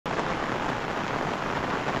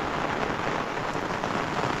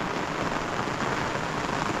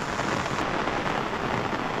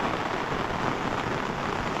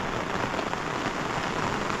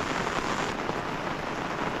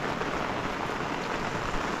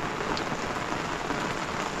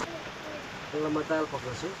म दाल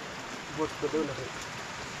पकाउँछु बोटको देऊ न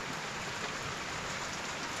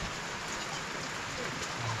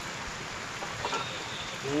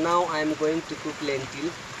Now I am going to cook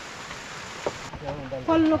lentil.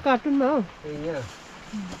 पल्लो कार्टुनमा हो यहाँ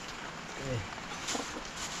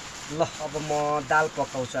ल अब म दाल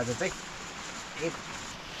पकाउँछु आज चाहिँ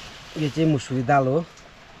यो चाहिँ मुसुरी दाल हो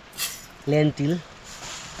लेन्टिल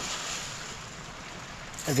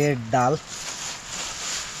रेड दाल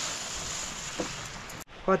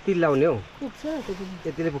कति लाउने हौ पुग्छ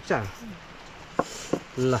त्यतिले पुग्छ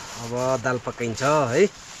ल अब दाल पकाइन्छ है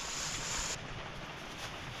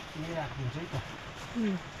राखिदिन्छु है त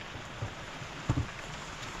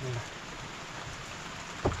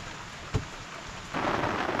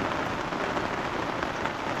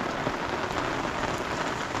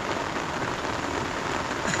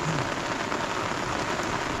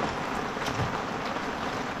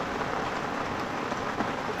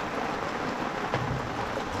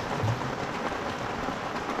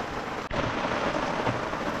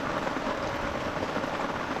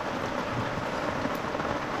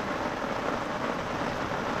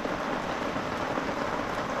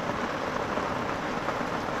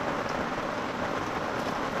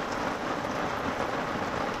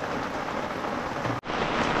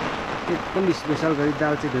एकदम स्पेशल गरी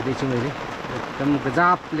दाल चाहिँ धुँदैछु मैले एकदम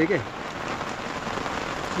गजाबले के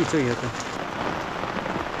छ यो त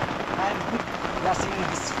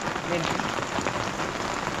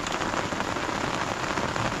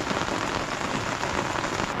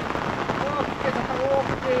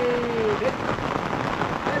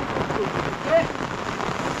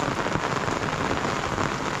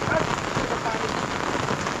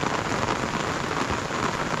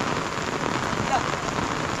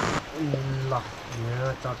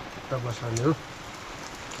यहाँ चट्ट बसाल्नु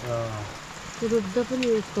हो रोप्दा पनि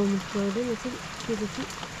कम पर्दैन त्यो चाहिँ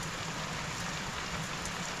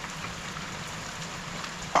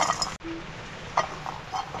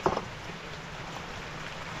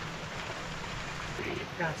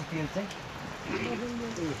काँचो तेल चाहिँ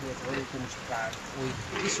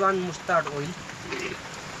दिस वान मुस्टार्ड ओइल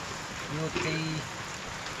यो चाहिँ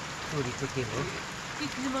तोरीको तेल हो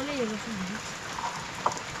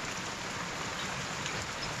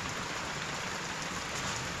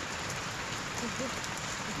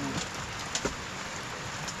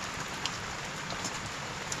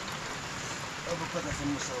अब कता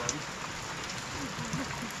चाहिँ मसलाहरू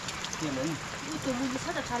के भन्नु त्यो मुली छ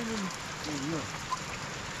त खालमुली यो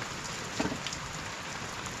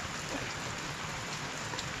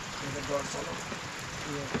गर्छ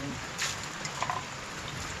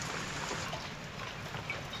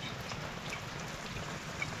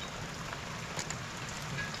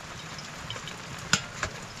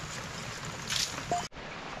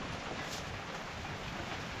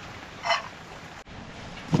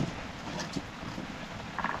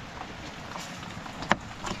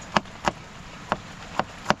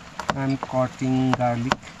I'm cutting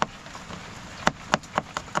garlic.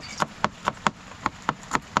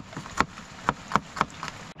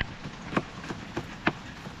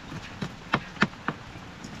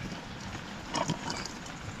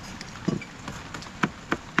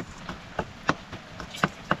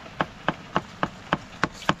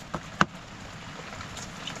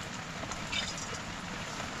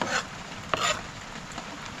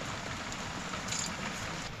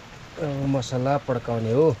 मसला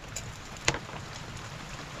पड्काउने हो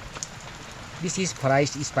This is fried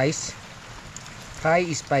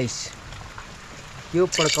spice यो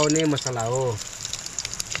पड्काउने मसला हो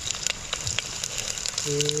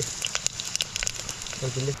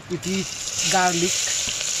It is garlic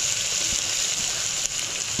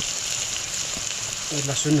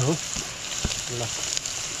लसुन हो ल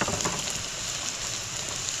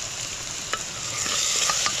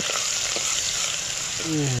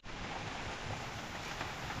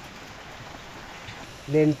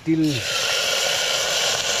lentil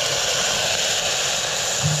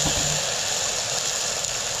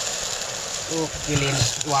okay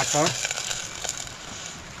water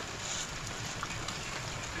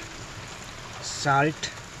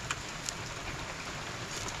salt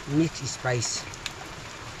mixed spice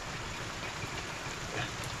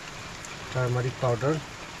turmeric powder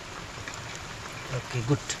okay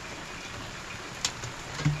good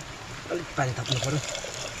अलिक पानी थप्नु पर्यो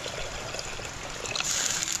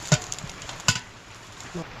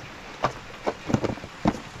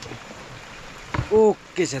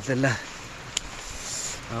ओके छ त ल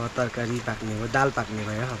अब तरकारी पाक्ने भयो दाल पाक्ने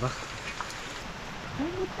भयो अब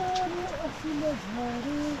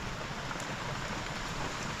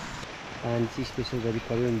पानी चाहिँ स्पेसल गरी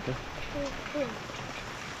पर्यो नि त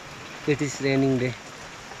It is raining day.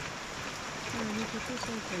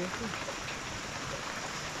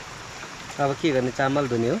 अब के गर्ने चामल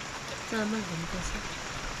धुने हो चामल धुनुपर्छ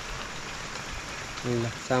ल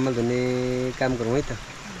चामल धुने काम गरौँ है त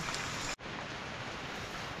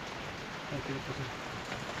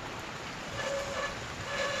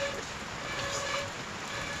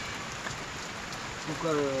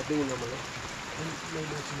कुकर दिउँ न मलाई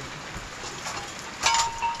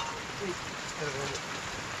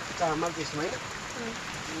चामल त्यसमा हैन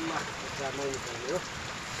चामल निकाल्ने हो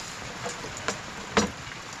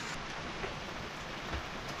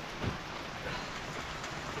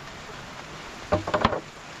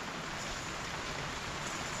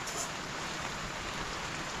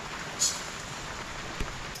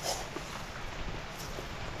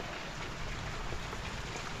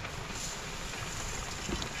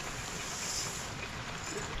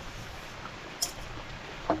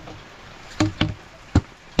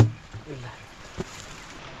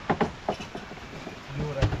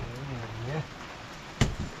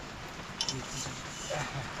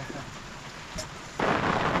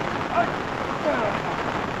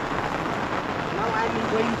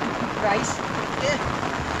rice.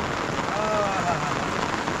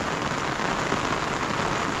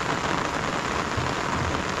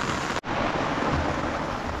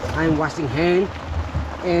 I'm washing hand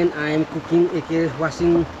and I'm cooking,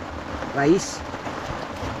 washing rice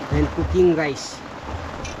and cooking rice.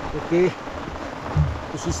 Okay,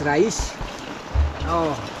 this is rice.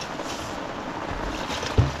 Oh.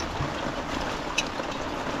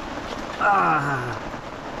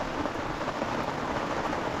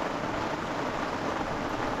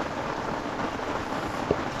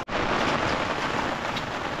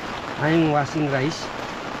 I'm washing rice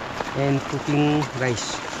and cooking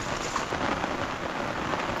rice.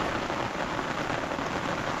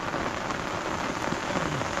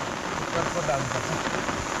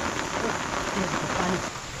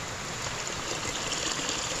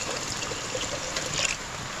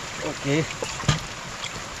 Okay.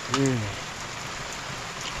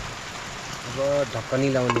 अब ढक्कनी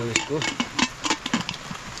लाउने हो यसको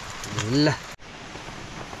ल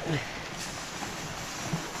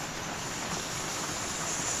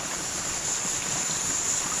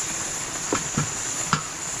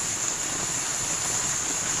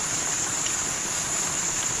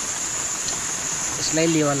यसलाई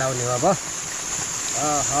लेवा लाउने हो अब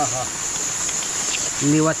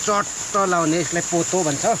लेवा चट्ट लाउने यसलाई पोतो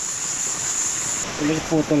भन्छ यसले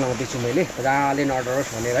पोतो लाउँदैछु मैले राले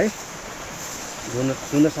नडरोस् भनेर है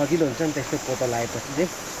धुन सजिलो हुन्छ नि त्यस्तो पोतो लगाएपछि चाहिँ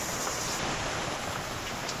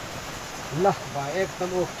ल भयो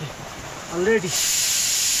एकदम ओके अलरेडी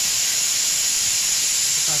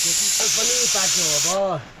पनि पाक्यो अब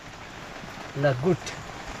ल गुड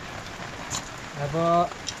अब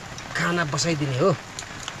खाना बसाइदिने हो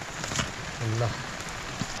ल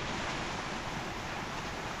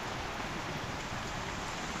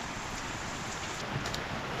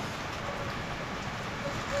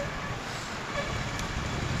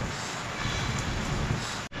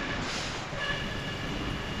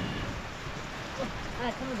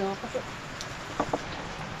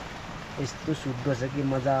यस्तो शुद्ध छ कि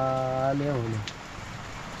मजाले हुने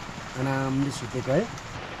आरामले सुतेको है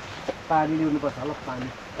पानी ल्याउनु पर्छ होला पानी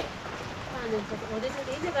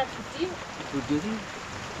छुट्यो कि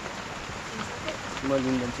म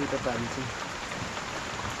लिन जान्छु त पानी चाहिँ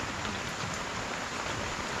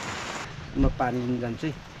म पानी लिन जान्छु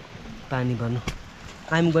है पानी भन्नु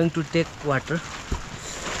I am going to take water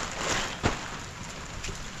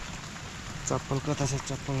चप्पल कता छ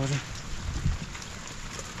चप्पलहरू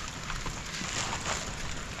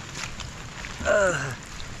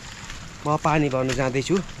म पानी भर्नु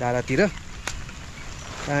जाँदैछु डाँडातिर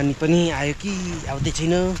पानी पनि आयो कि आउँदै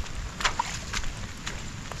छैन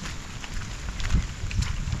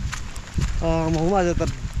म आज त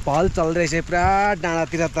भल चल्दैछ पुरा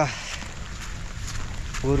डाँडातिर त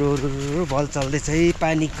हुरु भल चल्दैछ है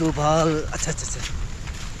पानीको भल अच्छा अच्छा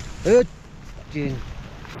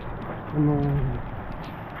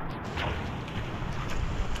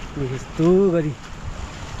यस्तो गरी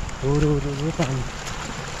हुरु पानी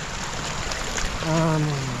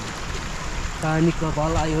पानीको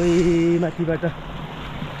भल आयो है माथिबाट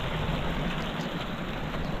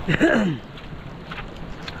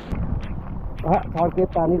फर्के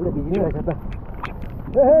पानीले भिजिनु रहेछ त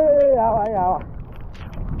ए हावा हावा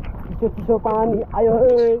चिसो चिसो पानी आयो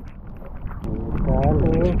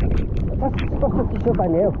कस्तो चिसो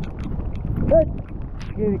पानी हो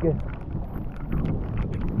के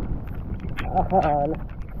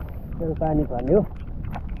ल पानी पर्ने हो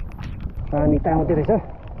पानी त आउँदै रहेछ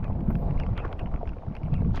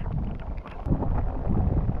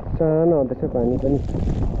सानो हुँदैछ पानी पनि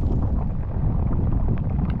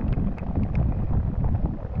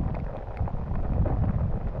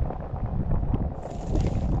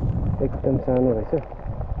एकदम सानो रहेछ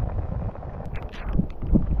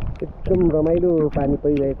एकदम रमाइलो पानी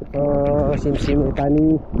परिरहेको छ सिमसिमे पानी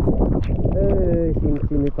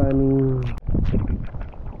सिमसिमे पानी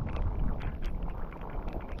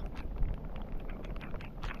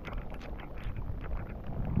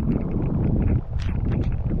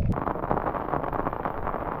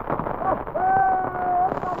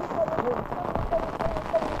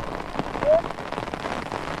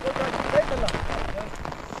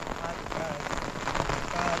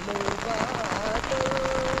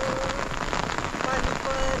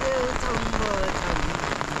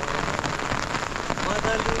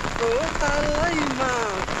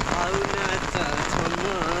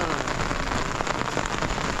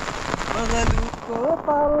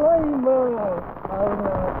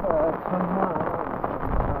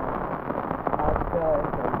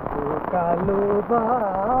कालो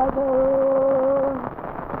बादल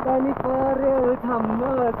पानी पर्यो छम्म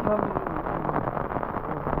छम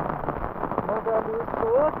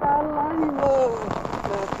मदलुको तालैमा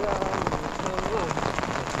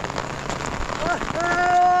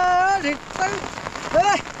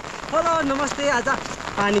हेलो नमस्ते आज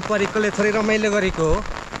पानी परेकोले थोरै रमाइलो गरेको हो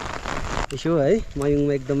यसो है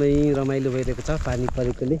मयुङमा एकदमै रमाइलो भइरहेको छ पानी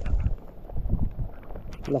परेकोले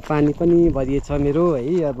ल पानी पनि भरिएछ मेरो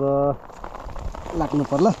है अब लाग्नु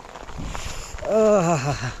पर्ला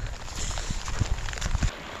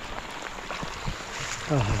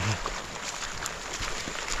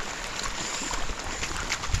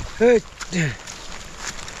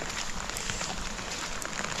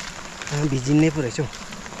भिजिन्नै पो रहेछ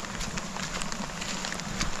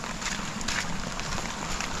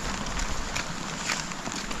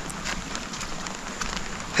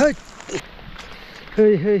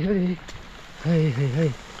Hey hey hey hey hey hey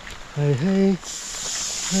hey hey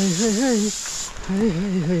hey hey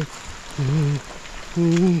hey hey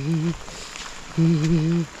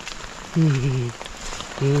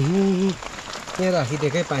यहाँ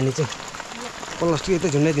राखिदिएकै पानी चाहिँ प्लास्टिक यता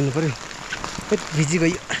झुन्डाइ दिनु पर्यो भिजी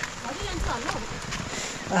गयो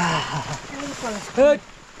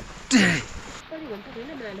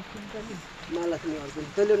मालाखुनी अर्को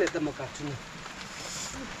तैँले नि यता म काट्छु नि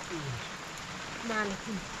I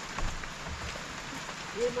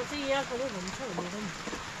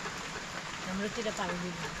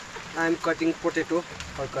am cutting potato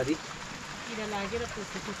for curry.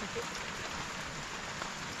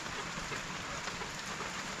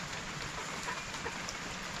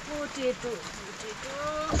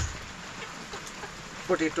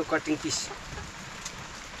 Potato cutting piece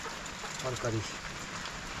for curry.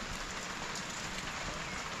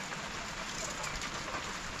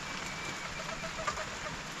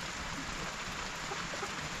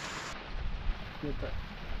 यो त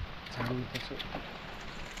छान्नुपर्छ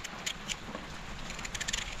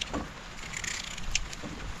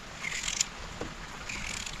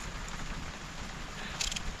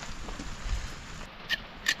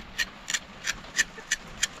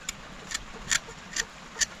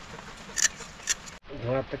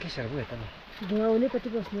धुवा त के साह्रो भयो त धुवा हुनेपट्टि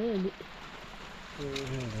बस्नु है अनि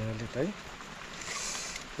धुवाले त है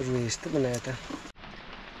रुई यस्तो बनायो त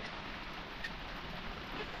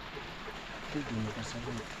धुनुपर्छ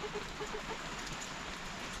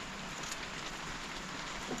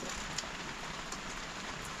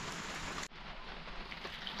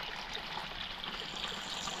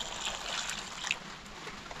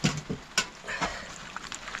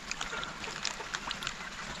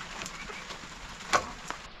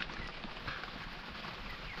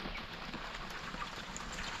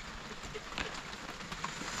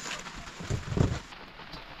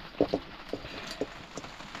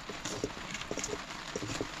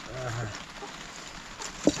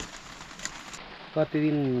कति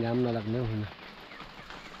दिन घाम नलाग्ने हो हुन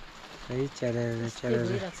है च्यारेर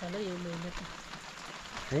च्यारेर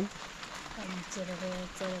है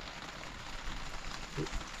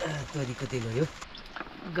तोरीको तेल हो यो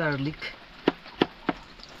गार्लिक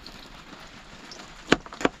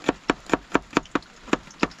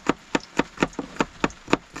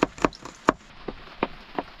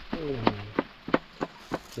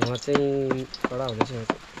धुवा चाहिँ कडा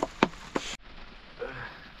हुँदैछ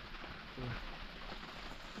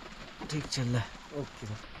ठीक छ ल okay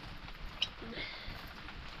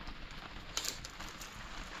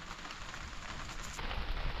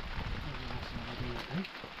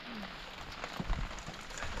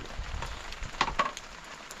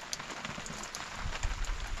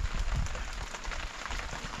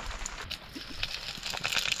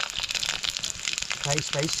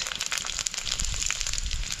Spice.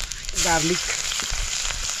 Garlic.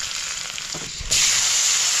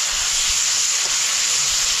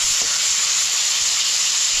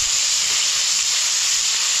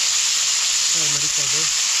 Turmeric powder.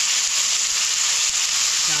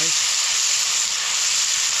 Salt.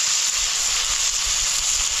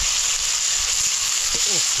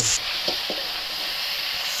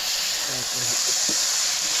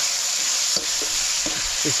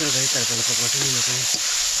 त्यसो गरी तरकारी पकाउँछु नि म पनि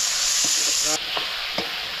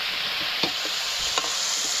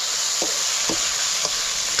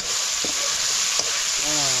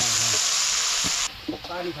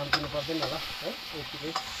पानी खम्चिनु पर्दैन होला है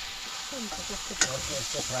यतिकै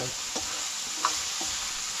फ्राई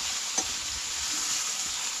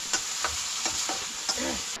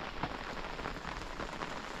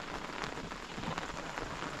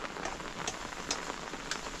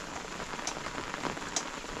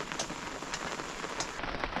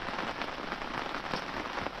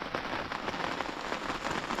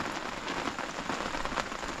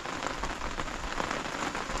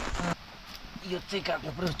यो चाहिँ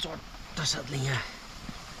काट्नु पर्यो चट्ट साथले यहाँ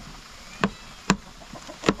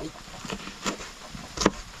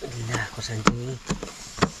ला खोर्सानी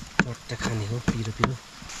चट्ट खाने हो पिरो पिरो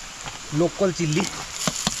लोकल चिल्ली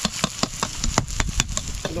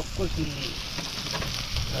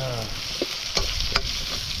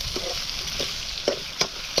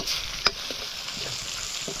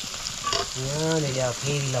यहाँनिर अब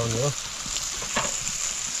फेरि लाउने हो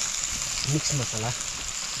मिक्स मसला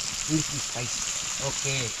mix spice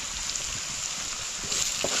okay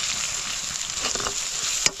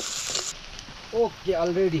okay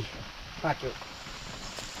already पाक्यो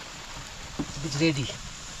इट्स रेडी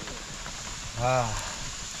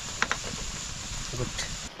गुड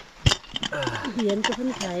बिहानको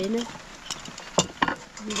पनि खाएन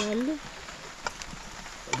बिरालोले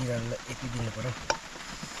यति दिनु पर्यो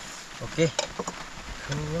ओके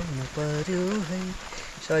खुवाउनु पर्यो है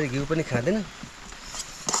सरी घिउ पनि खाँदैन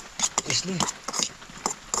यसले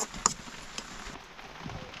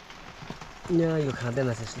यहाँ यो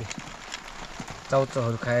खाँदैन त्यसले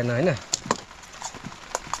चाउचाउहरू खाएन होइन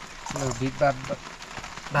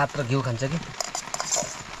भात र घिउ खान्छ कि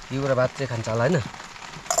घिउ र भात चाहिँ खान्छ होला होइन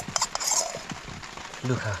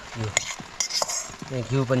लु खा यो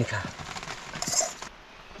घिउ पनि खा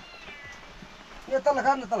यो तल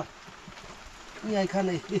खा न तल यहाँ खा न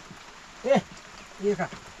ए यो खा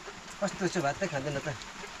कस्तो छ भात त खाँदैन त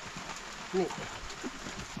नि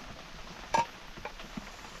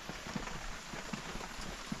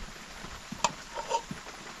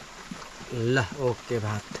ल ओके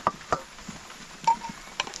भात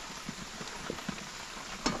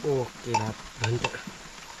भन्छ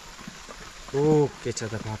ओके छ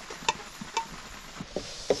त भात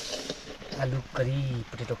आलु करी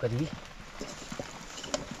पोटेटो करी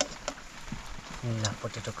ल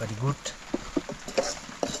पोटेटो करी गुड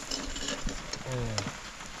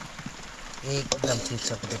एकदम ठिक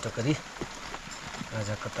छ पोटेटो करी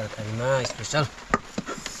आजको तरकारीमा स्पेसल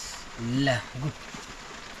ल गुड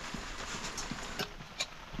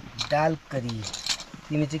दाल करी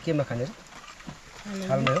तिमी चाहिँ केमा खाने र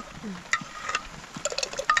हाल्ने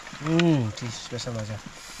हो ठिक स्पेसल मजा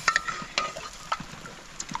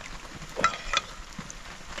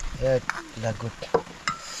ए ल गुड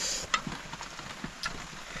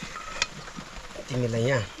तिमीलाई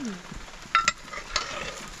यहाँ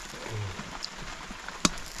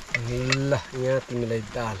ल यहाँ तिमीलाई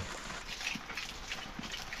दाल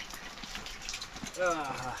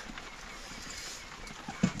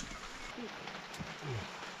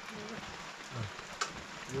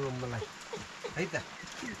यो मलाई है त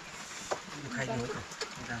खाइदिनु हो त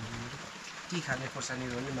दाल के खाने खोर्सानी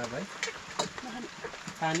हो नि माग है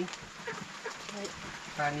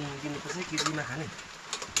पानी दिनुपर्छ कि दिमा खाने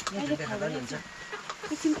खाँदा नि हुन्छ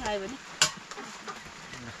एकछिन खायो भने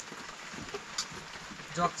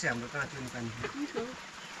जग चाहिँ हाम्रो कहाँ थियो नि पानी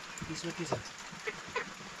त्यसमा के छ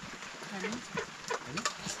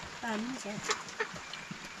पानी छ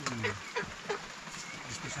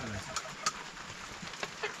स्पेसल रहेछ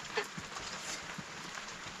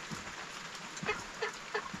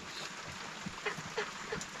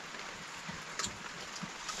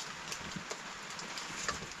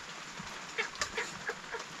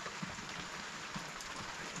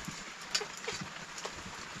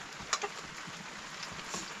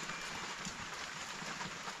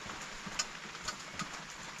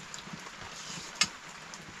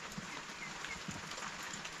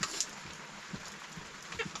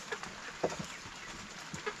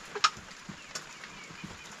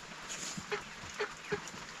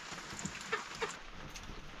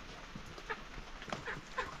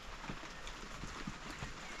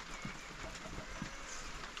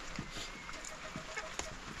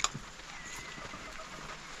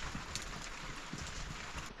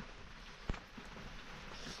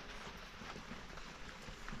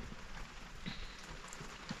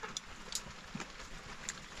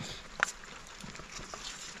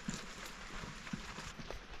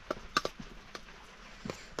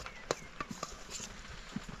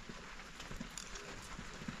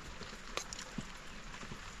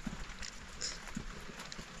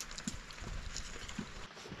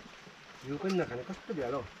पनि नखाने कस्तो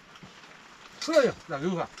भ्यालो सुयो ल लु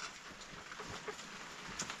खा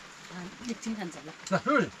एकछिन खान्छ ल ल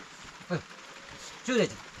सुयो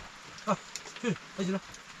सुयो हजुर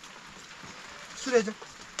सुयो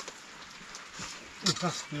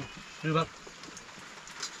लु बा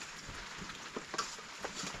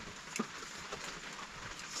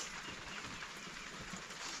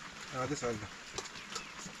त्यसो अहिले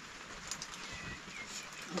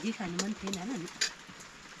अघि खानु मन थिएन नि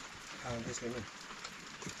त्यसै नै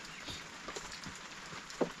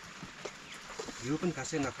घिउ पनि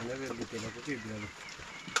खासै नखाने लुटेको के बिहान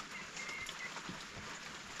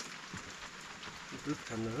दुध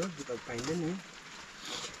खानु हो दुध अब पाइँदैन नि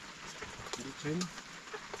दुध छैन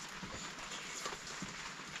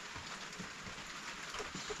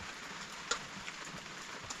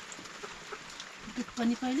दुध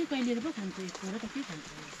पनि कहिले कहिले पो खान्छ यस्तो र त के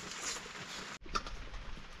खान्छ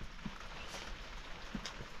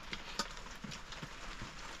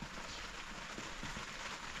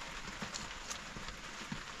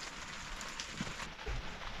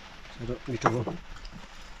मिठो भयो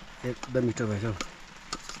एकदम मिठो भएछ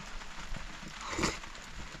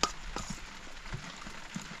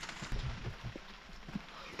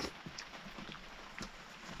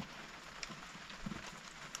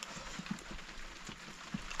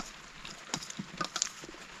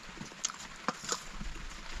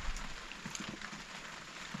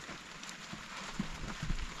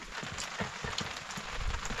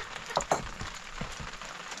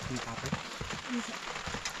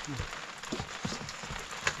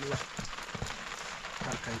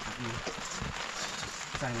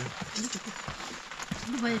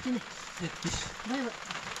भयो कि नै भयो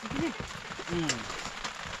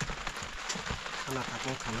खाना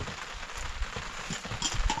थाप्नु खानु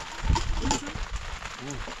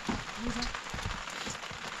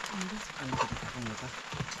अलिकति थाप्नु त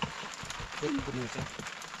एक पुग्नु छ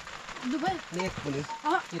लु भयो एक पुग्नु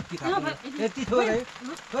यति थाप्नु यति थोरै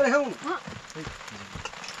थोरै खाउँ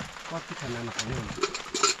कति खाना नखाने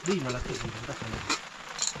दुई भाँडा त खान्छ त खाना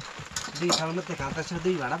दुई थाल मात्रै खाँदा छ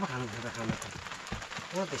दुई भाँडा पो खानु पर्छ खाना त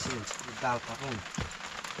त्यसै हुन्छ दाल थापौँ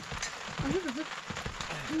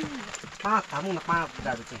पाँच थापौँ न पाँच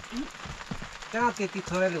दाजु चाहिँ कहाँ त्यति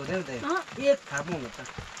थोरैले हुँदैन त एक थापौँ न त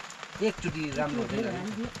एकचोटि राम्रो हुँदैन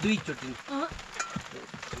दुईचोटि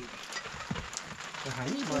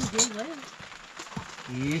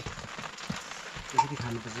त्यसरी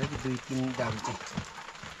खानुपर्छ कि दुई तिन दाजु चाहिँ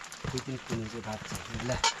दुई तिन पुग्नु चाहिँ भात चाहिँ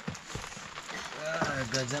ल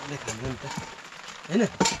गजबले खानु नि त होइन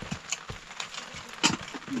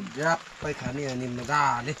झ्याप्पै खाने अनि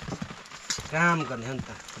मजाले काम गर्ने हो नि त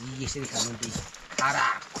यसरी खानु त खारा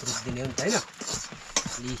खुरुक दिने हो नि त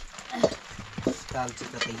होइन दाल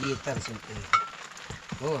चाहिँ कतै यता रहेछ नि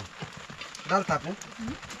हो दाल थाप्नु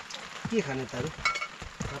के खाने त अरू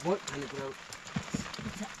थाप्नु खानेकुरा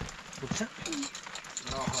पुग्छ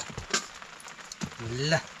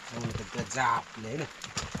ल आउनु त गजबले होइन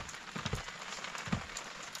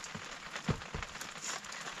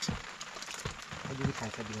अलिकति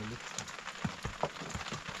खान्छ बिराउनु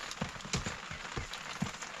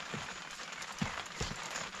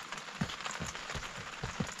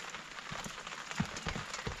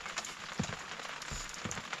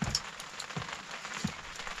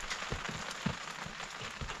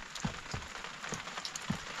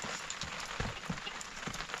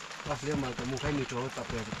अस्ति मलाई त मुखै मिठो हो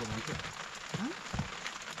तपाईँहरूको भन्थ्यो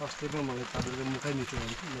अस्ति पो मलाई तपाईँको मुखै मिठो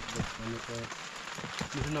भन्थ्यो मतलब हामी त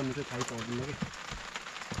मिठो नमिठो थाहै पाउँदैन कि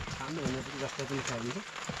खानु भने पनि जस्तो पनि खाइन्छ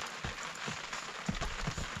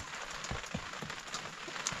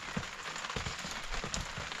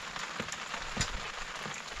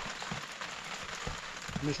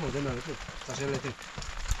मिठो हुँदैन रहेछ कसैलाई चाहिँ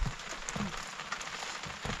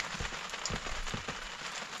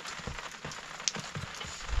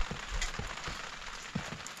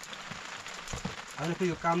होइन फेरि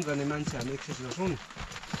यो काम गर्ने मान्छे हामी एक्सर्साइज गर्छौँ नि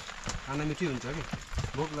खाना मिठै हुन्छ कि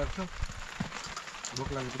भोक लाग्छ भोक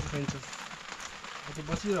लागेपछि खाइन्छ त्यो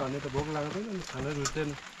बसिरहने त भोक लाग्दैन नि खाना रुच्दैन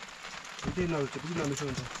रुच्दै नरुचेपछि नमिठो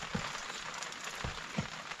हुन्छ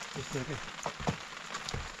त्यस्तो हो क्या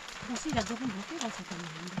बसिरहेको पनि भोकै लाग्छ त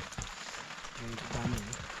दामी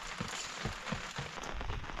हो